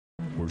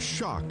were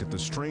shocked at the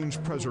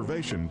strange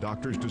preservation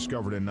doctors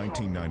discovered in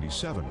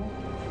 1997.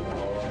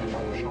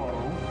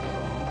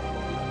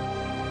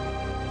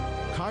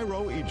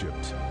 Cairo,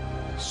 Egypt.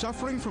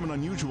 Suffering from an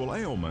unusual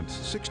ailment,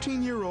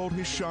 16-year-old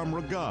Hisham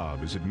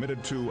Ragab is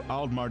admitted to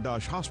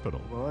Al-Mardash Hospital.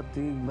 A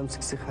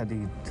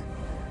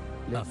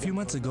few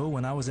months ago,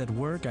 when I was at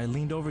work, I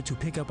leaned over to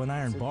pick up an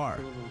iron bar,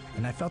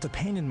 and I felt a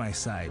pain in my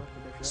side,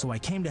 so I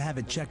came to have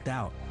it checked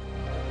out.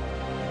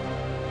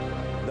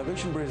 The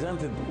patient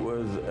presented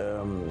with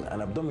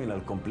an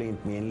abdominal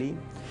complaint mainly.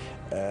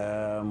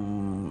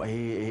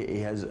 He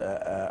has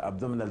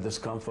abdominal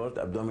discomfort,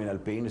 abdominal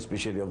pain,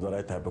 especially of the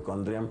right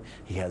hypochondrium.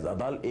 He has a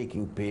dull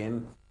aching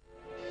pain.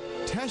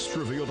 Tests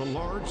revealed a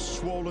large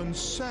swollen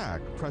sac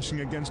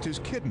pressing against his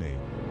kidney.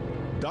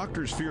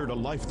 Doctors feared a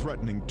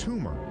life-threatening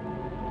tumor.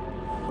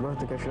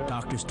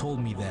 Doctors told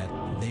me that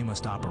they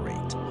must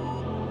operate.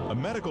 A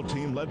medical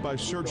team led by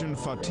surgeon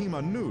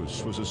Fatima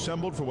Nous was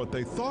assembled for what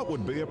they thought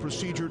would be a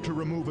procedure to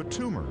remove a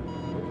tumor.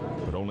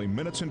 But only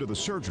minutes into the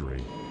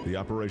surgery, the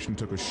operation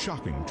took a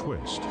shocking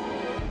twist.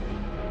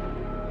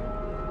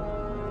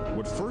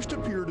 What first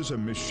appeared as a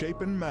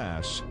misshapen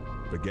mass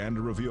began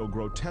to reveal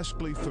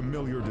grotesquely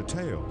familiar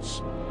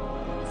details.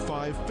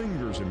 5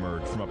 fingers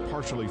emerged from a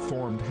partially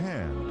formed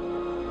hand.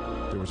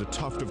 There was a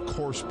tuft of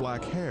coarse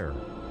black hair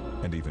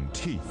and even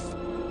teeth.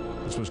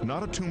 This was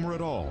not a tumor at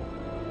all.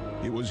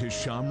 It was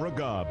Hisham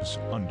Ragab's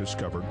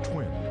undiscovered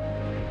twin.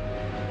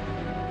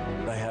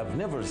 I have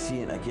never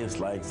seen a case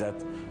like that,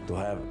 to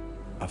have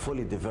a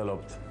fully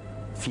developed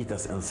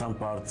fetus in some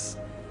parts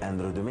and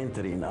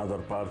rudimentary in other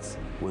parts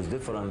with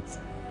different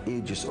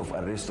ages of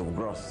arrest of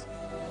growth.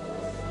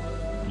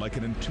 Like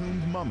an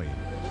entombed mummy,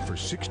 for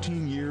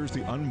 16 years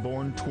the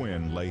unborn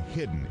twin lay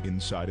hidden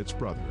inside its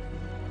brother.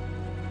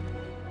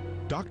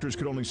 Doctors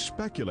could only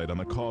speculate on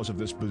the cause of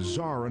this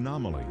bizarre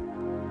anomaly.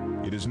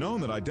 It is known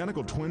that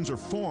identical twins are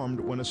formed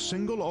when a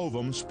single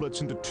ovum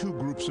splits into 2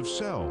 groups of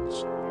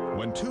cells.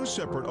 When 2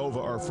 separate ova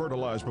are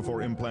fertilized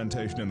before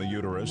implantation in the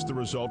uterus, the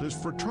result is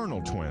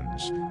fraternal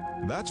twins.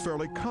 That's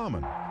fairly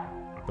common.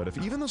 But if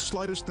even the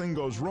slightest thing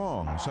goes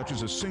wrong, such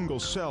as a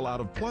single cell out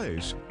of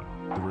place,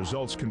 the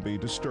results can be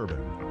disturbing.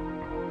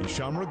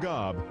 Hisham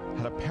Ragab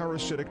had a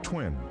parasitic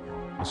twin,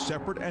 a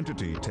separate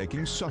entity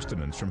taking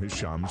sustenance from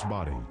Hisham's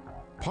body.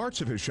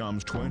 Parts of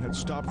Hisham's twin had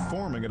stopped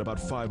forming at about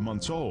 5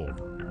 months old.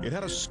 It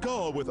had a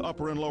skull with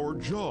upper and lower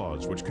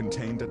jaws, which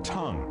contained a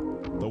tongue.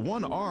 The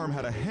one arm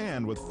had a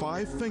hand with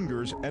 5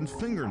 fingers and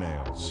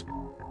fingernails.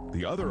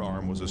 The other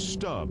arm was a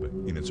stub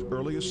in its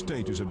earliest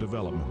stages of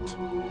development.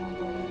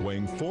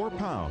 Weighing 4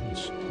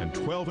 pounds and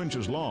 12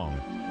 inches long,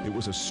 it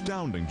was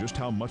astounding just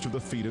how much of the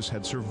fetus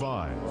had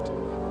survived.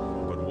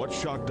 But what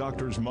shocked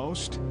doctors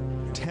most?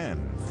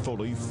 10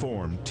 fully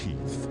formed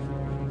teeth.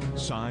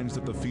 Signs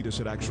that the fetus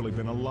had actually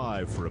been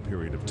alive for a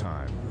period of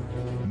time,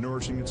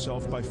 nourishing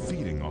itself by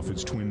feeding off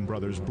its twin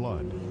brother's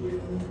blood.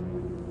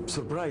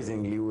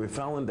 Surprisingly, we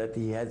found that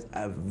he has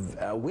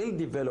a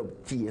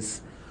well-developed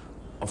fetus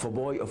of a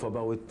boy of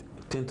about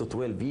 10 to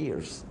 12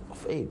 years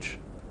of age.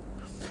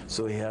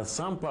 So he has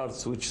some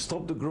parts which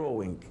stopped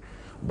growing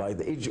by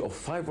the age of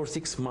 5 or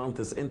 6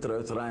 months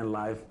intrauterine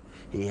life.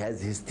 He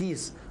has his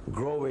teeth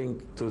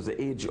growing to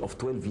the age of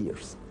 12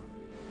 years.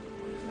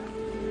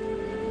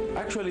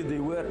 Actually, they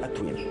were a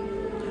twin,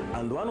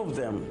 and one of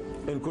them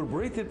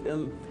incorporated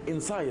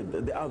inside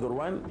the other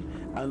one,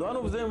 and one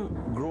of them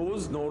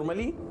grows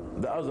normally,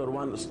 the other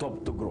one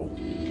stopped to grow.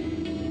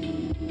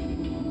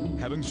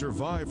 Having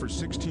survived for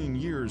 16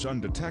 years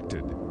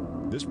undetected,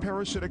 this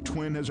parasitic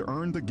twin has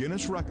earned the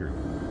Guinness record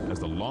as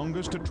the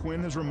longest a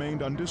twin has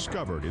remained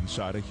undiscovered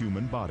inside a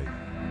human body.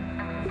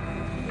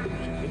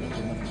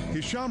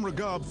 Hisham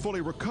Ragab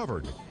fully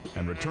recovered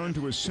and returned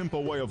to his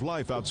simple way of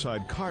life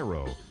outside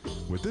Cairo,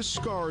 with this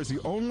scar as the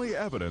only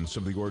evidence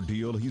of the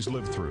ordeal he's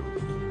lived through.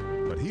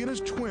 But he and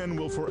his twin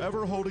will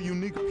forever hold a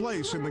unique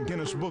place in the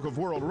Guinness Book of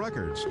World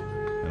Records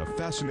and a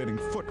fascinating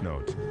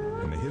footnote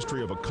in the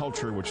history of a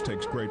culture which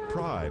takes great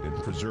pride in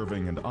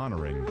preserving and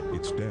honoring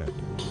its dead.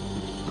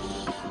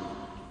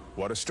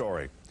 What a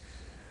story.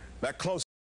 That close